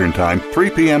 p.m. Eastern Time, 3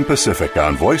 p.m. Pacific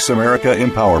on Voice America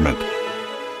Empowerment.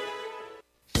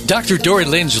 Dr. Dory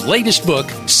Lynn's latest book,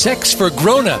 Sex for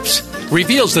Grown-Ups,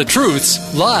 reveals the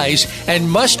truths, lies, and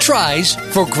must-tries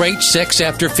for great sex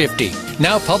after 50.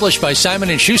 Now published by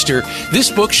Simon & Schuster, this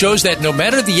book shows that no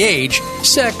matter the age,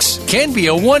 sex can be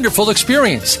a wonderful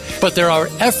experience, but there are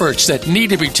efforts that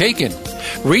need to be taken.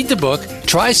 Read the book,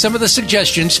 try some of the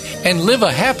suggestions, and live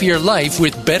a happier life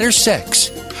with better sex.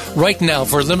 Right now,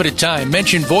 for a limited time,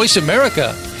 mention Voice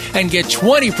America and get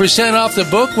 20% off the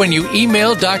book when you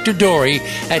email Dr. Dory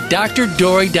at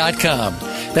drdory.com.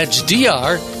 That's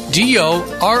DRDORREE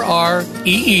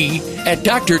at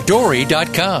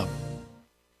drdory.com.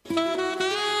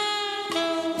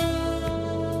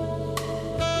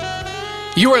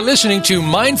 You are listening to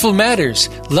Mindful Matters,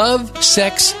 Love,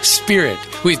 Sex, Spirit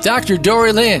with Dr.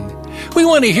 Dory Lynn. We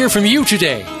want to hear from you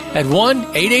today at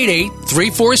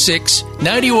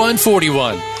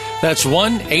 1-888-346-9141. That's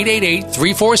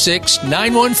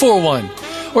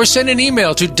 1-888-346-9141. Or send an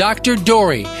email to Dr.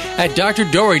 Dory at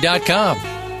drdory.com.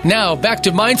 Now, back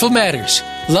to Mindful Matters,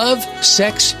 Love,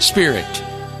 Sex, Spirit.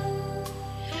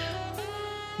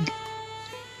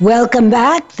 Welcome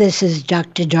back. This is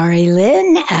Dr. Dory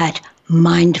Lynn at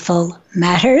Mindful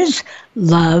Matters,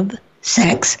 Love,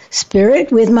 Sex,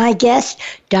 Spirit, with my guest,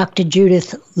 Dr.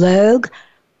 Judith Logue.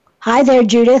 Hi there,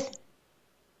 Judith.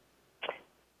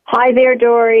 Hi there,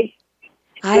 Dory.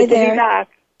 Hi Good there. To be back.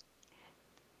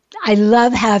 I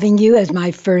love having you as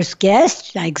my first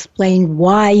guest. I explained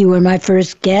why you were my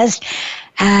first guest.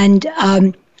 And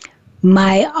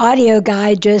my audio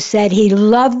guy just said he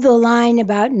loved the line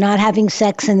about not having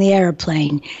sex in the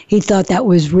airplane. He thought that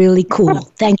was really cool.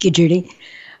 Thank you, Judy.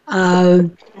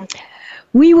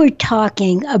 We were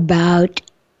talking about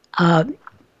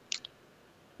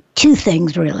two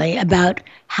things, really, about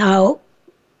how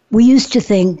we used to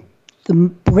think the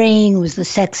brain was the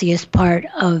sexiest part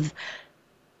of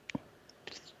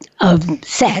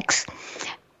sex,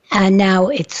 and now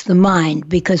it's the mind,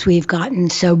 because we've gotten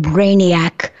so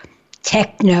brainiac,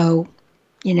 techno,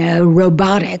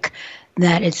 robotic,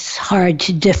 that it's hard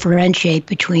to differentiate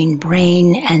between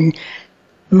brain and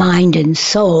mind and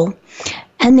soul.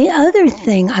 And the other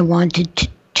thing I wanted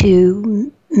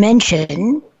to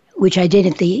mention, which I did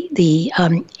at the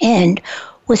end,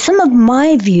 was some of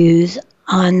my views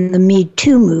on the Me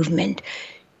Too movement.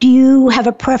 Do you have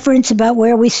a preference about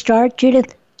where we start,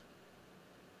 Judith?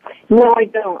 No, I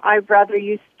don't. I'd rather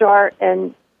you start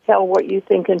and tell what you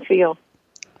think and feel.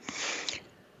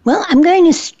 Well, I'm going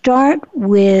to start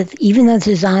with, even though this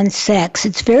is on sex,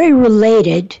 it's very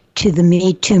related to the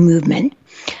Me Too movement.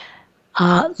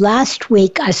 Last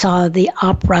week, I saw the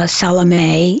opera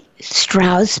Salome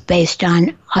Strauss, based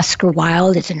on Oscar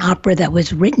Wilde. It's an opera that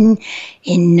was written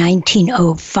in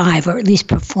 1905, or at least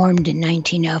performed in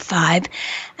 1905.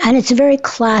 And it's a very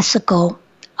classical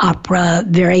opera,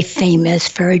 very famous,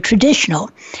 very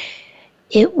traditional.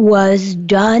 It was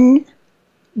done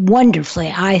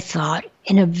wonderfully, I thought,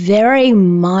 in a very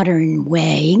modern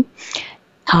way,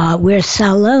 where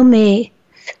Salome,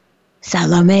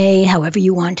 however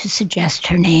you want to suggest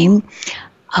her name,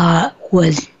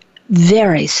 was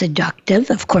very seductive.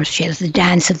 Of course, she has the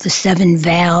Dance of the Seven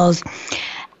Veils,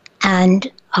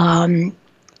 and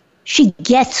she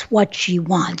gets what she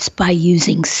wants by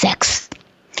using sex.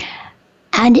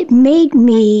 And it made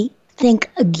me think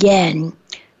again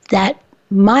that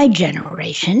my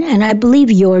generation, and I believe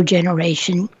your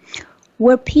generation,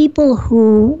 were people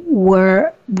who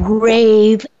were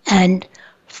brave and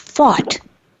fought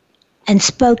and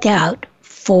spoke out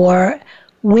for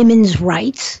women's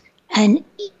rights, and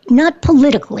not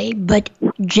politically, but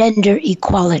gender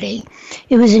equality.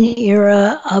 It was an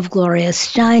era of Gloria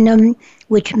Steinem,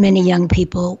 which many young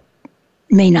people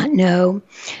may not know,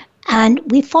 and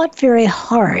we fought very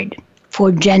hard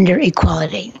for gender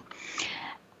equality.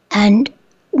 And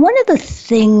one of the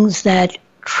things that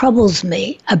troubles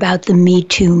me about the Me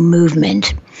Too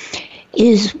movement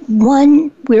is,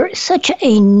 one, we're such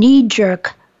a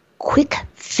knee-jerk, quick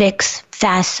fix,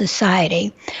 fast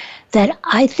society that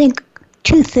I think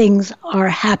two things are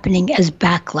happening as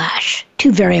backlash,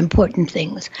 two very important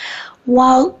things.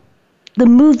 While the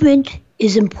movement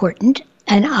is important,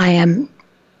 and I am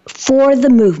for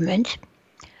the movement,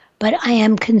 but I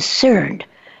am concerned.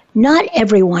 Not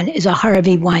everyone is a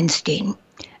Harvey Weinstein,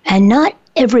 and not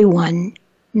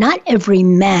every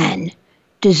man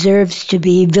deserves to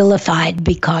be vilified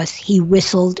because he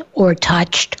whistled or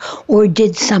touched or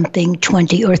did something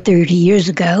 20 or 30 years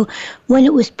ago when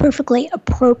it was perfectly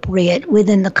appropriate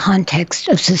within the context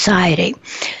of society.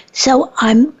 So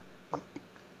I'm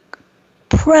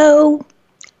pro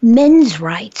men's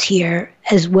rights here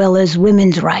as well as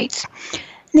women's rights.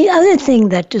 The other thing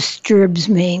that disturbs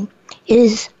me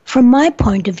is, from my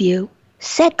point of view,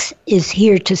 sex is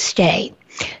here to stay.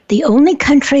 The only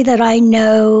country that I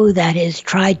know that has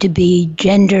tried to be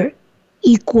gender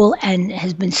equal and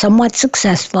has been somewhat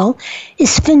successful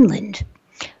is Finland.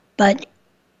 But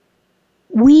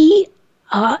we,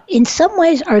 in some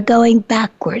ways, are going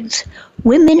backwards.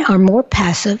 Women are more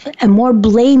passive and more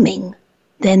blaming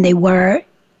than they were,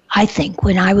 I think,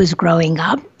 when I was growing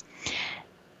up.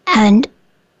 And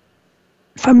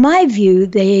from my view,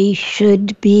 they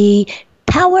should be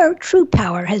power. True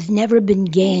power has never been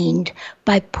gained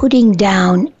by putting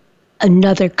down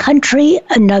another country,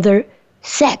 another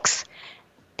sex.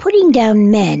 Putting down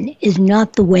men is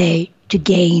not the way to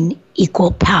gain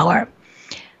equal power.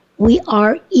 We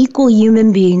are equal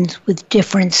human beings with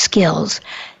different skills.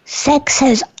 Sex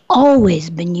has always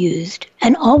been used,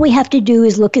 and all we have to do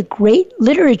is look at great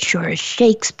literature,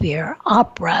 Shakespeare,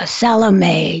 opera,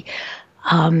 Salome,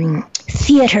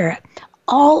 theater.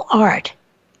 All art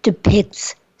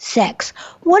depicts sex.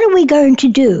 What are we going to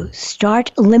do?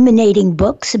 Start eliminating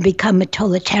books and become a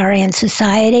totalitarian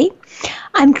society?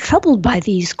 I'm troubled by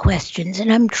these questions,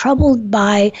 and I'm troubled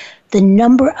by the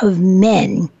number of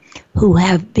men who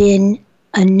have been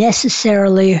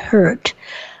unnecessarily hurt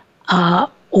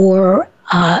or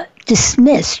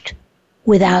dismissed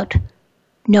without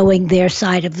knowing their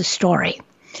side of the story.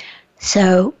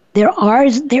 So there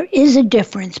is a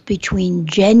difference between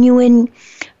genuine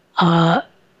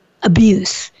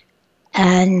abuse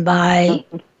and by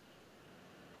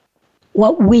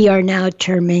what we are now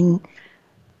terming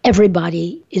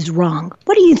everybody is wrong.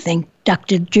 What do you think,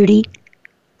 Dr. Judy?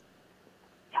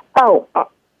 Oh,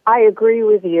 I agree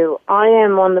with you. I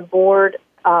am on the board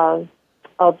of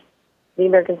the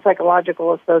American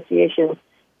Psychological Association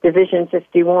Division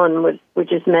 51,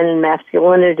 which is Men and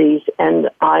Masculinities,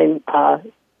 and I'm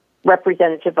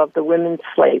representative of the women's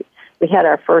slate. We had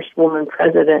our first woman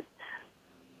president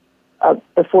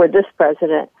before this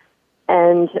president,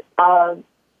 and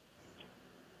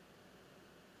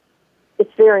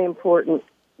it's very important.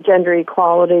 Gender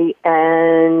equality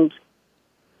and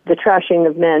the trashing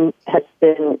of men has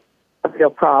been a real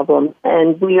problem,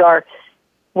 and we are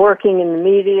working in the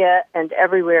media and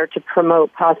everywhere to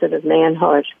promote positive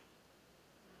manhood.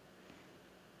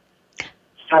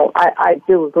 So I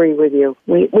do agree with you.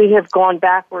 We have gone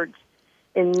backwards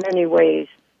in many ways.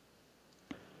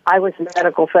 I was a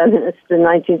medical feminist in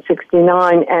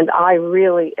 1969, and I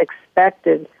really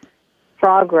expected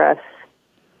progress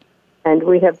And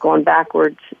we have gone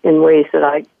backwards in ways that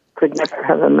I could never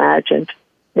have imagined.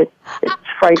 It's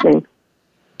frightening.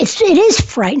 It is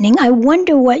frightening. I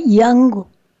wonder what young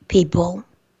people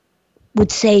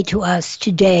would say to us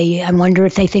today. I wonder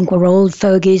if they think we're old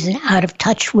fogies and out of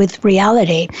touch with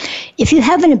reality. If you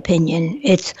have an opinion,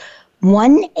 it's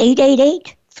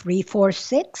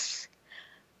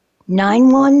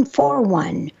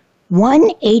 1-888-346-9141.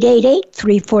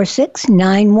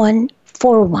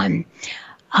 1-888-346-9141.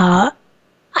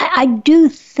 I do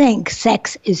think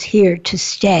sex is here to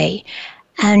stay.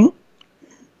 And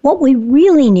what we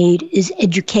really need is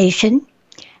education,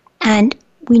 and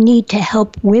we need to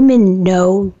help women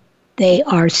know they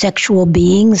are sexual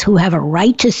beings who have a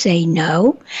right to say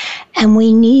no, and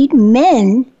we need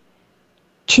men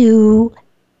to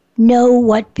know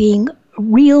what being a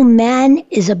real man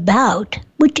is about,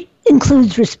 which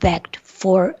includes respect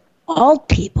for all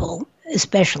people,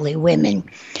 especially women.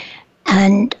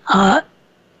 And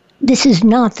this is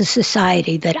not the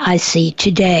society that I see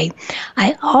today.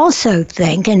 I also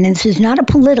think, and this is not a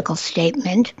political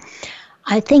statement,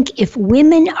 I think if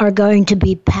women are going to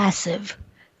be passive,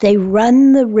 they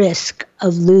run the risk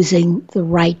of losing the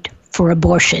right for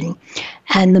abortion.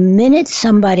 And the minute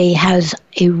somebody has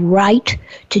a right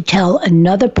to tell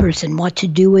another person what to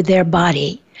do with their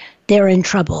body, they're in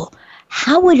trouble.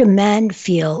 How would a man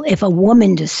feel if a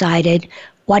woman decided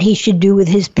what he should do with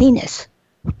his penis?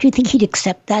 Do you think he'd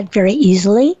accept that very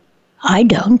easily? I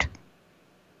don't.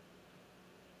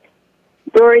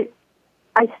 Dory,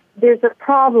 there's a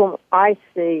problem I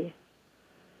see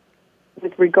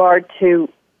with regard to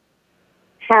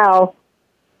how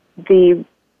the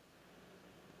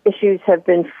issues have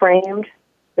been framed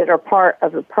that are part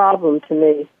of the problem to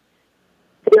me.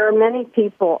 There are many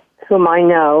people whom I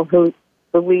know who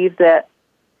believe that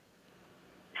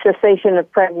cessation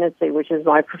of pregnancy, which is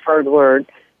my preferred word,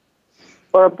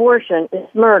 or abortion is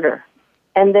murder.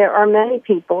 And there are many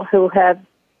people who I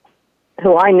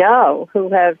know who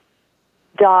have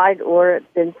died or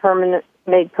been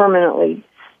made permanently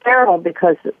sterile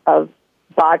because of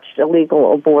botched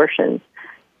illegal abortions.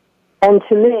 And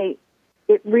to me,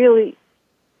 it really,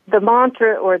 the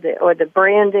mantra or the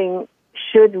branding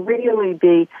should really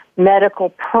be medical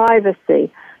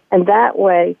privacy. And that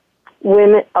way,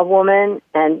 a woman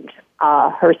and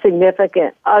her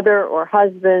significant other or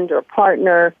husband or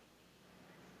partner,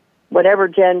 whatever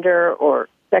gender or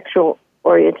sexual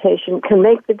orientation, can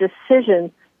make the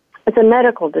decision. It's a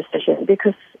medical decision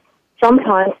because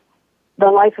sometimes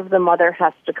the life of the mother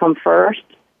has to come first,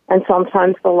 and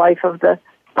sometimes the life of the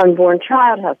unborn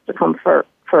child has to come first.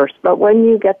 But when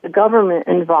you get the government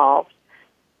involved,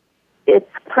 it's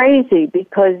crazy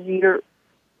because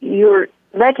you're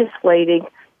legislating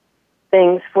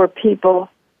things for people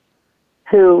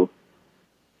who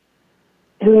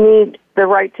need the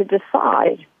right to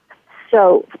decide.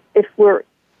 So if we're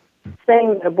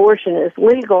saying that abortion is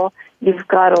legal, you've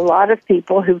got a lot of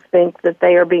people who think that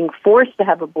they are being forced to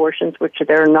have abortions, which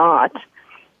they're not,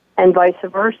 and vice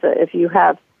versa. If you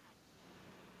have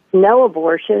no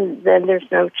abortion, then there's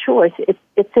no choice.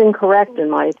 It's incorrect, in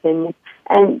my opinion,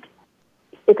 and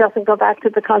it doesn't go back to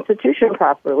the Constitution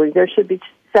properly. There should be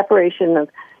separation of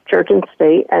church and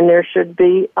state, and there should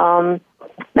be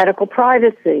medical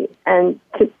privacy, and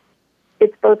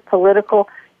it's both political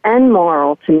and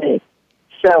moral to me.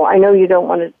 So I know you don't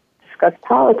want to discuss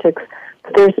politics,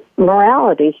 but there's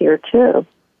morality here too.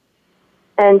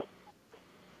 And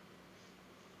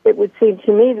it would seem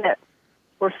to me that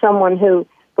for someone who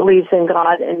believes in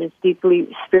God and is deeply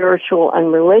spiritual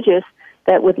and religious,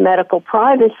 that with medical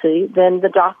privacy, then the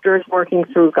doctor is working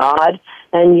through God,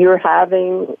 and you're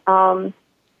having a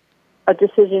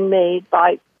decision made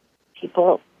by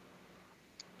people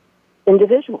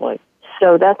individually.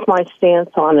 So that's my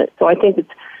stance on it. So I think it's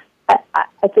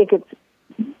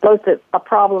both a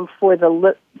problem for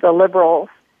the liberals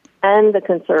and the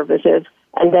conservatives,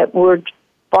 and that we're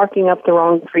barking up the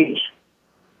wrong trees.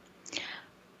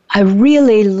 I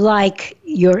really like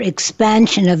your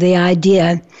expansion of the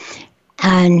idea,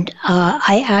 and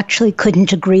I actually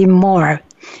couldn't agree more.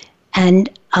 And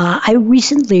I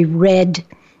recently read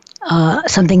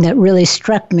something that really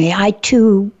struck me. I,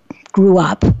 too, grew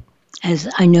up, as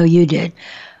I know you did,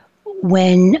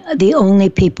 when the only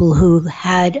people who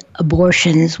had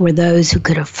abortions were those who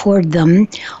could afford them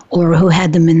or who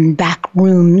had them in back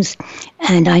rooms,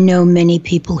 and I know many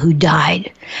people who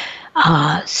died.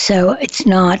 So it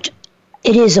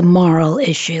is a moral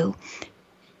issue.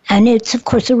 And it's, of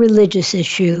course, a religious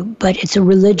issue, but it's a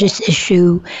religious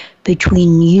issue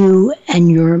between you and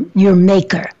your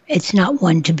maker. It's not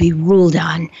one to be ruled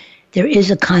on. There is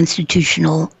a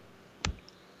constitutional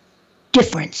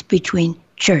difference between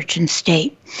church and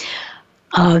state.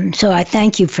 So I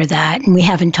thank you for that. And we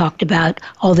haven't talked about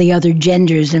all the other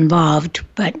genders involved,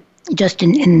 but just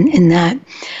in that.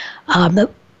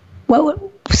 But what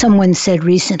someone said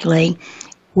recently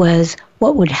was,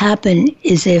 what would happen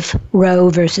is if Roe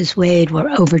versus Wade were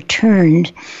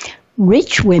overturned,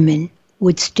 rich women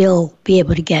would still be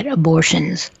able to get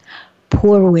abortions.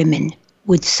 Poor women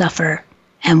would suffer,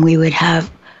 and we would have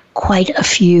quite a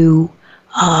few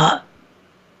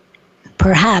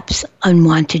perhaps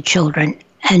unwanted children,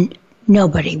 and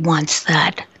nobody wants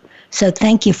that. So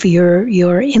thank you for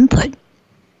your input.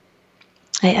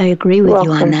 I agree with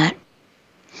you on that.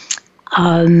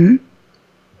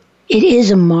 It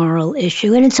is a moral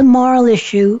issue, and it's a moral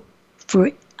issue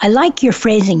I like your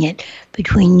phrasing it,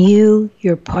 between you,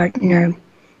 your partner,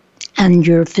 and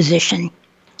your physician.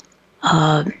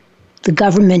 The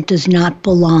government does not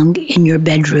belong in your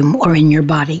bedroom or in your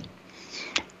body.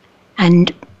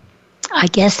 And I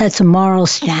guess that's a moral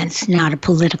stance, not a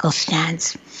political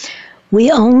stance. We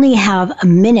only have a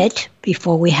minute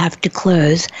before we have to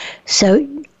close. So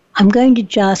I'm going to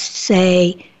just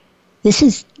say, this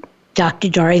is Dr.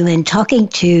 Dori Lynn talking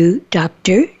to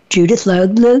Dr. Judith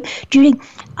Logue. Judy,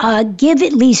 give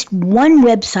at least one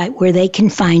website where they can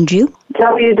find you.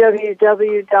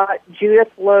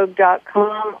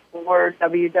 www.judithlogue.com or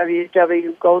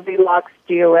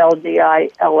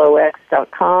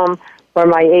www.goldilocks.com, or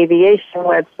my aviation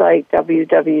website,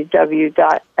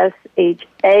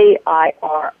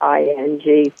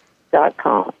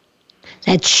 www.shairing.com.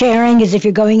 That's sharing as if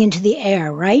you're going into the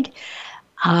air, right?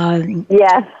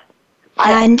 Yes.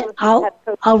 And I'll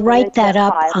write that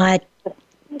up.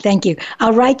 Thank you.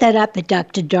 I'll write that up at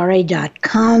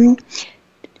drdori.com.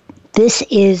 This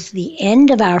is the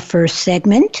end of our first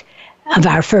segment, of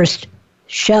our first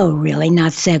show, really,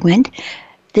 not segment.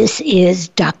 This is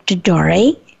Dr.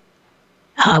 Dori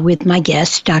with my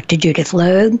guest, Dr. Judith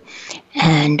Logue,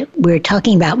 and we're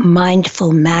talking about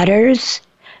mindful matters,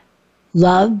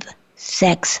 love,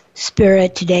 sex,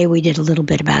 spirit. Today we did a little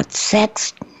bit about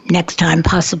sex. Next time,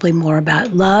 possibly more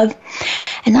about love.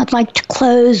 And I'd like to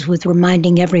close with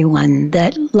reminding everyone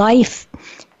that life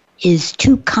is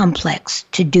too complex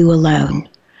to do alone.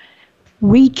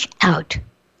 Reach out.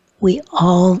 We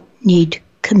all need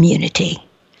community.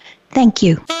 Thank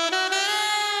you.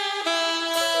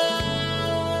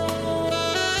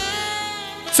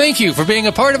 Thank you for being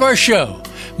a part of our show.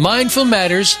 Mindful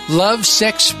Matters, Love,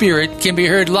 Sex, Spirit can be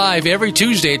heard live every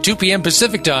Tuesday at 2 p.m.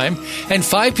 Pacific Time and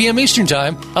 5 p.m. Eastern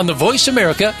Time on the Voice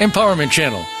America Empowerment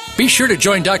Channel. Be sure to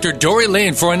join Dr. Dori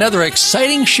Lynn for another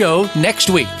exciting show next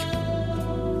week.